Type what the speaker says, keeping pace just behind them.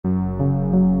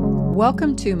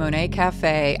Welcome to Monet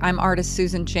Cafe. I'm artist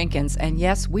Susan Jenkins, and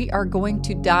yes, we are going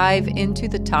to dive into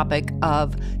the topic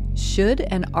of should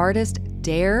an artist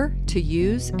dare to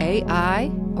use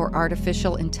AI or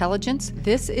artificial intelligence?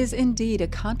 This is indeed a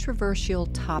controversial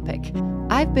topic.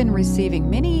 I've been receiving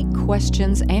many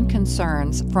questions and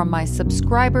concerns from my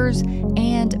subscribers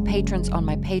and patrons on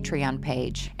my Patreon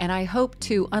page, and I hope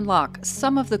to unlock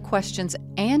some of the questions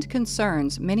and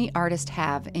concerns many artists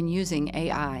have in using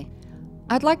AI.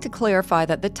 I'd like to clarify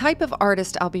that the type of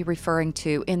artist I'll be referring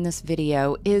to in this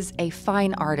video is a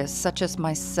fine artist such as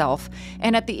myself,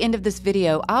 and at the end of this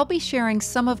video I'll be sharing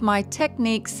some of my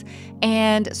techniques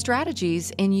and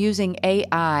strategies in using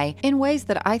AI in ways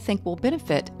that I think will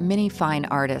benefit many fine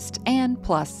artists, and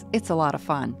plus it's a lot of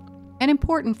fun. An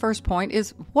important first point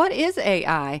is, what is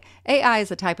AI? AI is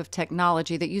a type of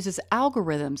technology that uses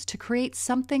algorithms to create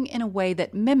something in a way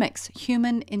that mimics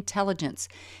human intelligence.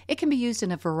 It can be used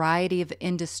in a variety of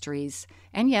industries,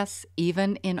 and yes,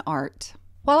 even in art.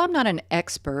 While I'm not an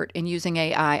expert in using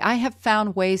AI, I have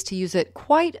found ways to use it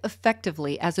quite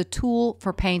effectively as a tool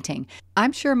for painting.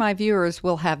 I'm sure my viewers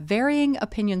will have varying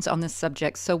opinions on this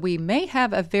subject, so we may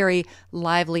have a very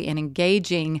lively and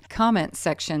engaging comment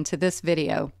section to this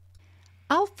video.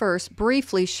 I'll first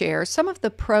briefly share some of the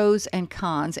pros and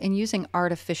cons in using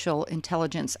artificial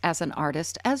intelligence as an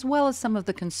artist, as well as some of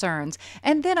the concerns,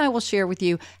 and then I will share with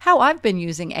you how I've been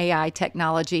using AI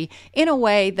technology in a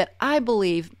way that I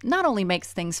believe not only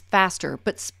makes things faster,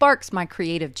 but sparks my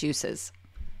creative juices.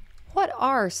 What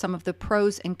are some of the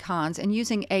pros and cons in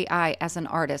using AI as an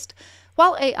artist?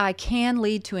 While AI can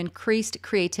lead to increased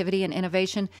creativity and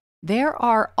innovation, there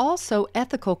are also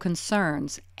ethical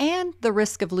concerns and the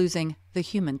risk of losing the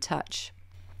human touch.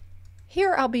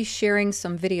 Here I'll be sharing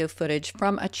some video footage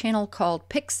from a channel called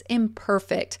Pix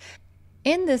Imperfect.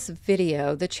 In this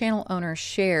video, the channel owner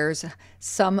shares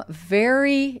some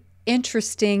very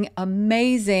interesting,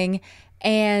 amazing,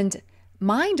 and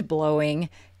mind-blowing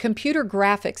computer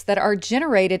graphics that are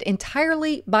generated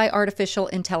entirely by artificial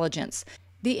intelligence.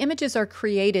 The images are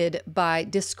created by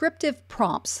descriptive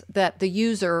prompts that the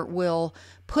user will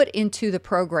put into the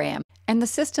program, and the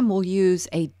system will use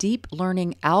a deep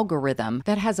learning algorithm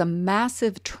that has a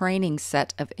massive training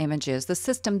set of images. The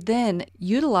system then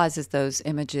utilizes those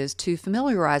images to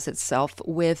familiarize itself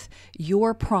with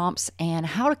your prompts and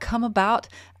how to come about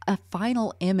a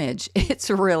final image.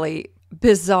 It's really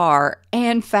bizarre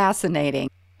and fascinating.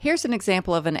 Here's an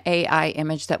example of an AI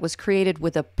image that was created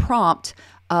with a prompt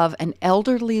of an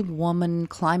elderly woman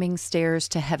climbing stairs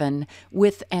to heaven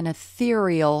with an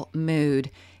ethereal mood.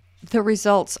 The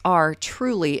results are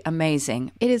truly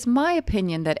amazing. It is my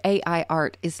opinion that AI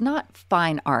art is not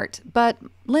fine art, but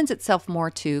lends itself more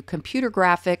to computer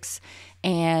graphics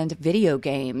and video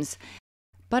games.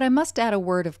 But I must add a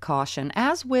word of caution.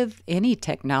 As with any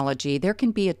technology, there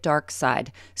can be a dark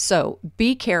side. So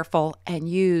be careful and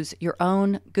use your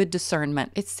own good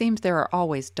discernment. It seems there are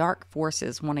always dark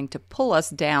forces wanting to pull us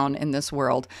down in this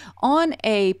world. On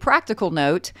a practical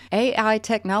note, AI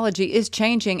technology is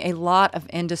changing a lot of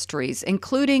industries,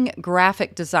 including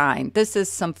graphic design. This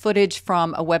is some footage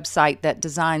from a website that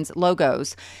designs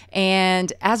logos.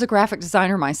 And as a graphic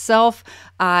designer myself,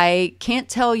 I can't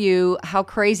tell you how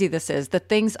crazy this is. The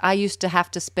things I used to have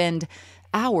to spend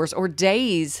hours or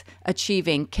days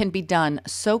achieving can be done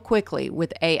so quickly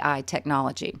with AI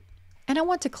technology. And I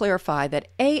want to clarify that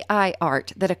AI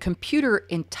art that a computer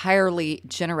entirely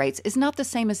generates is not the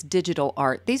same as digital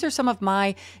art. These are some of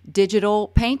my digital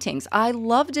paintings. I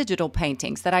love digital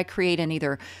paintings that I create in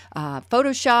either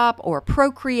Photoshop or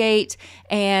Procreate,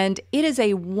 and it is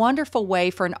a wonderful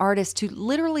way for an artist to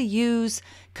literally use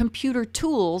computer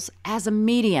tools as a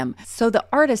medium. So the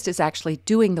artist is actually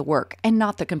doing the work and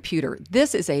not the computer.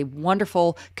 This is a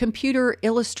wonderful computer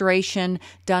illustration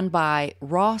done by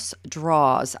Ross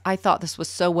Draws. I thought this was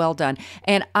so well done,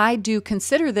 and I do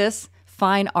consider this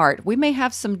fine art. We may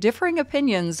have some differing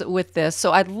opinions with this,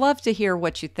 so I'd love to hear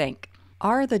what you think.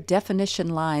 Are the definition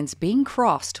lines being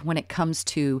crossed when it comes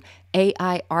to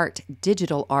AI art,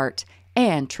 digital art,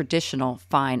 and traditional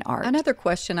fine art? Another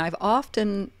question I've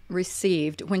often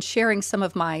received when sharing some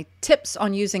of my tips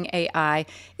on using AI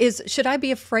is, should I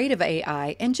be afraid of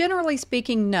AI? And generally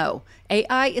speaking, no.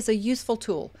 AI is a useful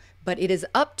tool, but it is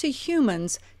up to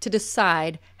humans to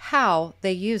decide how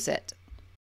they use it.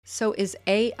 So is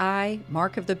AI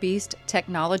mark of the beast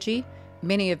technology?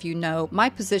 Many of you know my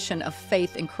position of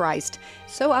faith in Christ,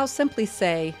 so I'll simply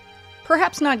say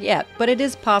Perhaps not yet, but it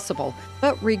is possible.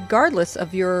 But regardless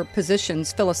of your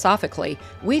positions philosophically,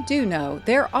 we do know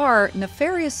there are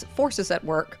nefarious forces at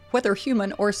work, whether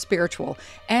human or spiritual,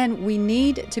 and we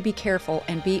need to be careful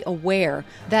and be aware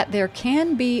that there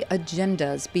can be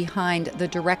agendas behind the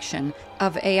direction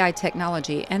of AI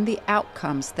technology and the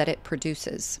outcomes that it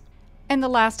produces. And the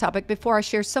last topic, before I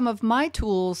share some of my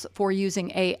tools for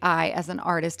using AI as an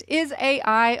artist, is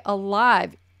AI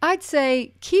alive? I'd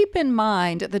say keep in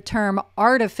mind the term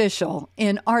artificial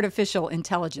in artificial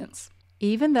intelligence.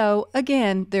 Even though,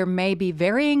 again, there may be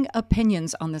varying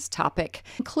opinions on this topic,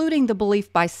 including the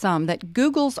belief by some that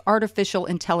Google's artificial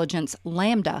intelligence,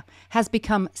 LaMDA, has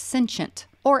become sentient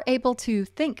or able to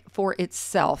think for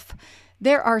itself.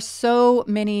 There are so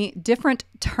many different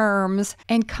terms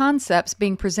and concepts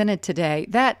being presented today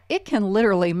that it can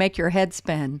literally make your head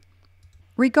spin.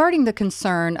 Regarding the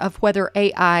concern of whether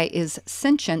AI is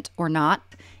sentient or not,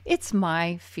 it's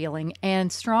my feeling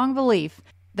and strong belief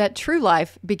that true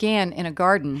life began in a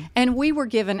garden, and we were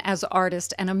given as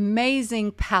artists an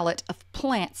amazing palette of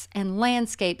plants and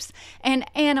landscapes and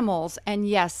animals, and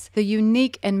yes, the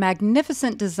unique and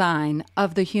magnificent design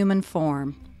of the human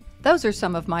form. Those are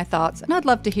some of my thoughts, and I'd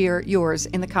love to hear yours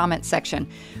in the comments section.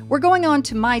 We're going on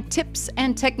to my tips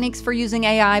and techniques for using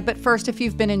AI, but first, if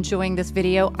you've been enjoying this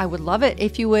video, I would love it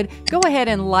if you would go ahead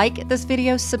and like this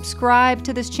video, subscribe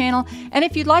to this channel, and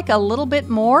if you'd like a little bit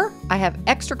more, I have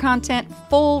extra content,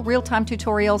 full real-time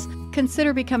tutorials.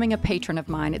 Consider becoming a patron of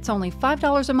mine. It's only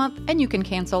 $5 a month, and you can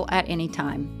cancel at any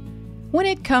time. When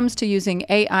it comes to using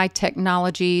AI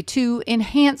technology to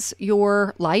enhance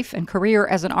your life and career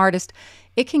as an artist,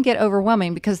 it can get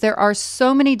overwhelming because there are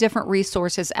so many different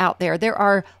resources out there. There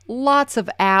are lots of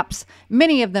apps.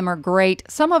 Many of them are great.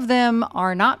 Some of them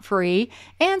are not free,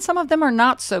 and some of them are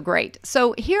not so great.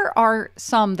 So here are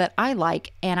some that I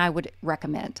like and I would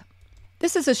recommend.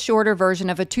 This is a shorter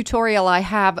version of a tutorial I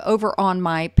have over on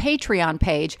my Patreon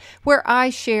page where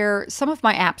I share some of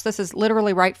my apps. This is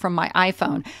literally right from my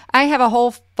iPhone. I have a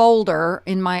whole folder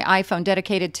in my iPhone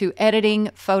dedicated to editing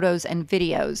photos and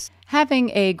videos.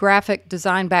 Having a graphic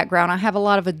design background, I have a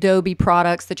lot of Adobe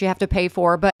products that you have to pay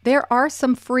for, but there are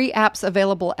some free apps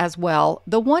available as well.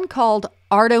 The one called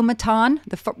Artomaton,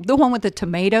 the one with the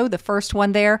tomato, the first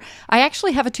one there, I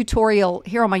actually have a tutorial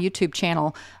here on my YouTube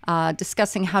channel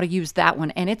discussing how to use that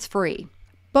one, and it's free.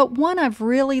 But one I've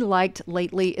really liked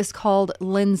lately is called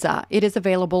Lensa. It is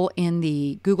available in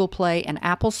the Google Play and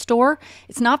Apple Store.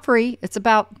 It's not free. It's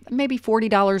about maybe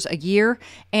 $40 a year.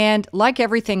 And like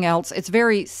everything else, it's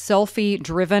very selfie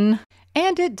driven.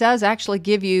 And it does actually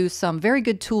give you some very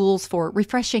good tools for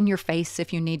refreshing your face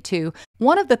if you need to.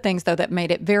 One of the things, though, that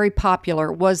made it very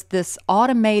popular was this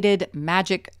automated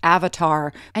magic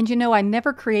avatar. And you know, I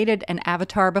never created an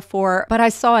avatar before, but I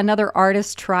saw another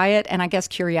artist try it, and I guess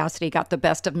curiosity got the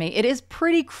best of me. It is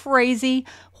pretty crazy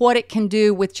what it can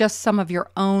do with just some of your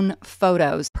own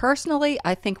photos. Personally,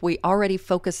 I think we already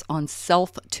focus on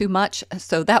self too much,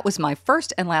 so that was my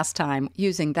first and last time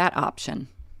using that option.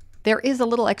 There is a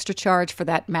little extra charge for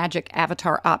that magic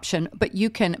avatar option, but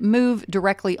you can move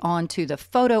directly on to the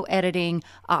photo editing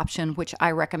option, which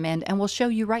I recommend and will show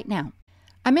you right now.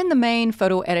 I'm in the main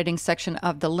photo editing section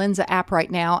of the Lensa app right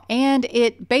now, and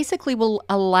it basically will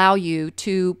allow you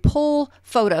to pull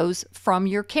photos from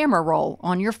your camera roll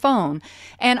on your phone.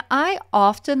 And I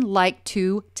often like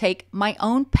to take my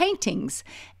own paintings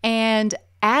and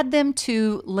add them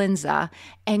to Lensa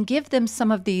and give them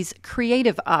some of these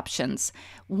creative options.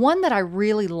 One that I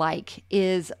really like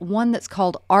is one that's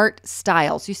called Art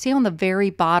Styles. You see on the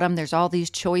very bottom, there's all these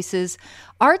choices.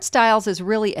 Art Styles is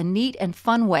really a neat and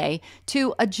fun way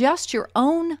to adjust your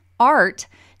own art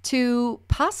to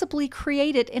possibly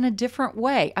create it in a different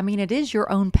way. I mean, it is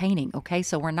your own painting, okay?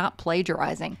 So we're not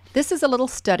plagiarizing. This is a little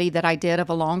study that I did of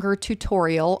a longer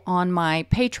tutorial on my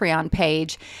Patreon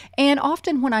page. And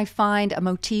often when I find a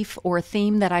motif or a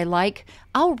theme that I like,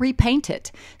 I'll repaint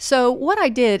it. So what I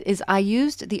did is I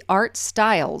used the Art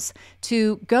Styles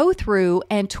to go through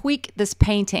and tweak this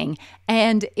painting.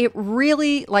 And it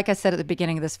really, like I said at the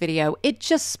beginning of this video, it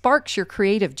just sparks your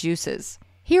creative juices.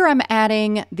 Here I'm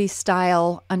adding the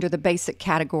style under the basic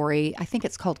category. I think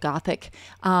it's called Gothic,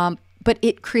 but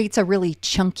it creates a really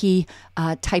chunky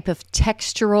type of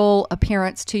textural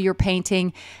appearance to your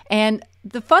painting. And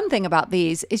the fun thing about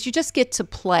these is you just get to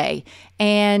play.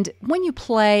 And when you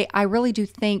play, I really do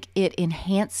think it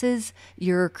enhances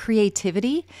your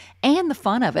creativity and the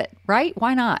fun of it, right?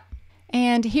 Why not?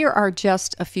 And here are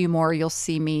just a few more you'll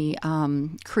see me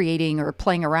creating or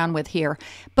playing around with here.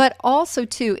 But also,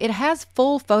 too, it has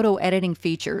full photo editing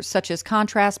features such as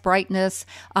contrast, brightness.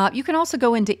 You can also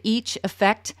go into each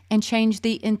effect and change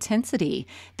the intensity.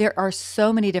 There are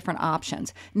so many different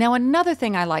options. Now, another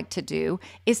thing I like to do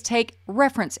is take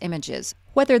reference images,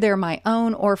 whether they're my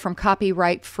own or from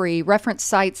copyright-free reference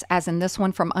sites, as in this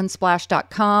one from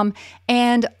unsplash.com,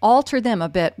 and alter them a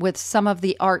bit with some of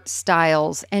the art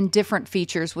styles and different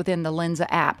features within the Lensa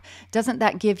app. Doesn't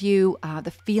that give you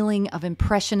the feeling of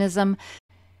impressionism?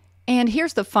 And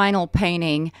here's the final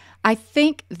painting. I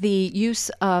think the use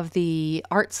of the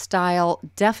art style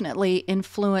definitely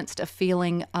influenced a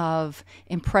feeling of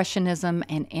impressionism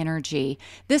and energy.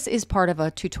 This is part of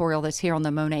a tutorial that's here on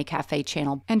the Monet Cafe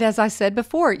channel. And as I said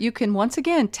before, you can once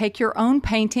again take your own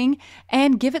painting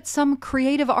and give it some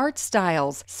creative art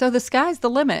styles. So the sky's the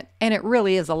limit, and it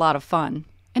really is a lot of fun.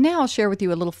 And now I'll share with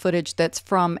you a little footage that's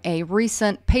from a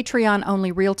recent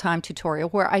Patreon-only real-time tutorial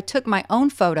where I took my own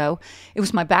photo. It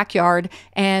was my backyard,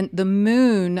 and the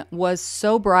moon was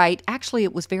so bright. Actually,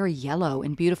 it was very yellow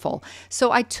and beautiful.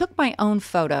 So I took my own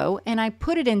photo, and I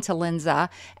put it into Lensa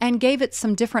and gave it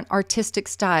some different artistic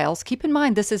styles. Keep in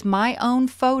mind, this is my own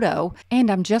photo,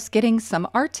 and I'm just getting some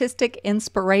artistic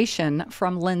inspiration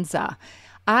from Lensa.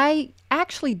 I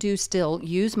actually do still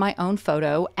use my own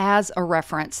photo as a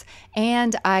reference,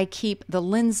 and I keep the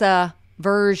Lensa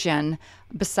version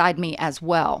beside me as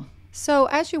well. So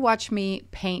as you watch me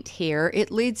paint here,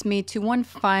 it leads me to one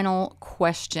final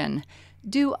question.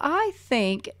 Do I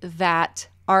think that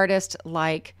artists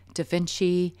like Da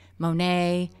Vinci,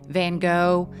 Monet, Van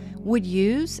Gogh would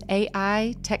use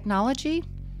AI technology?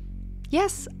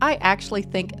 Yes, I actually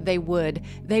think they would.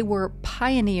 They were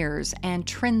pioneers and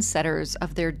trendsetters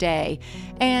of their day.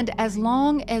 And as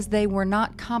long as they were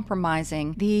not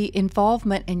compromising the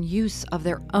involvement and use of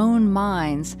their own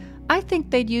minds, I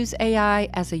think they'd use AI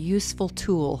as a useful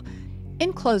tool.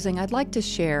 In closing, I'd like to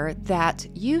share that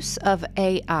use of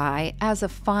AI as a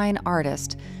fine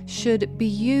artist should be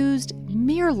used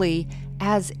merely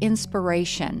as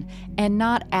inspiration and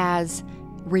not as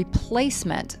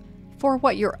replacement for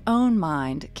what your own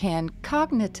mind can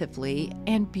cognitively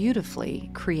and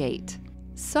beautifully create.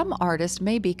 Some artists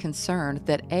may be concerned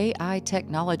that AI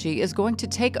technology is going to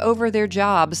take over their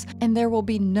jobs and there will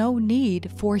be no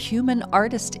need for human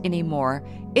artists anymore.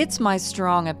 It's my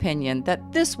strong opinion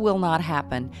that this will not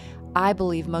happen. I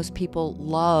believe most people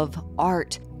love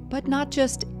art, but not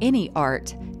just any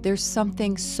art. There's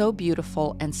something so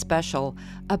beautiful and special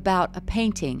about a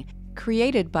painting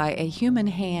created by a human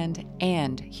hand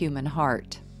and human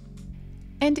heart.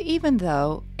 And even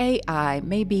though AI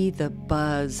may be the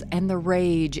buzz and the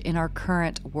rage in our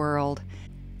current world,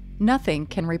 nothing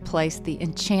can replace the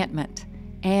enchantment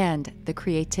and the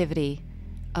creativity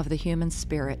of the human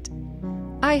spirit.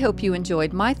 I hope you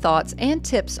enjoyed my thoughts and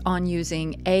tips on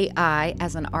using AI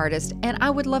as an artist, and I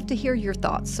would love to hear your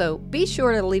thoughts. So be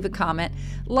sure to leave a comment,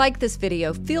 like this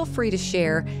video, feel free to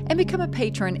share, and become a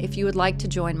patron if you would like to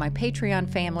join my Patreon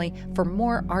family for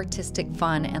more artistic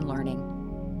fun and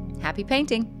learning. Happy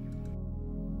painting!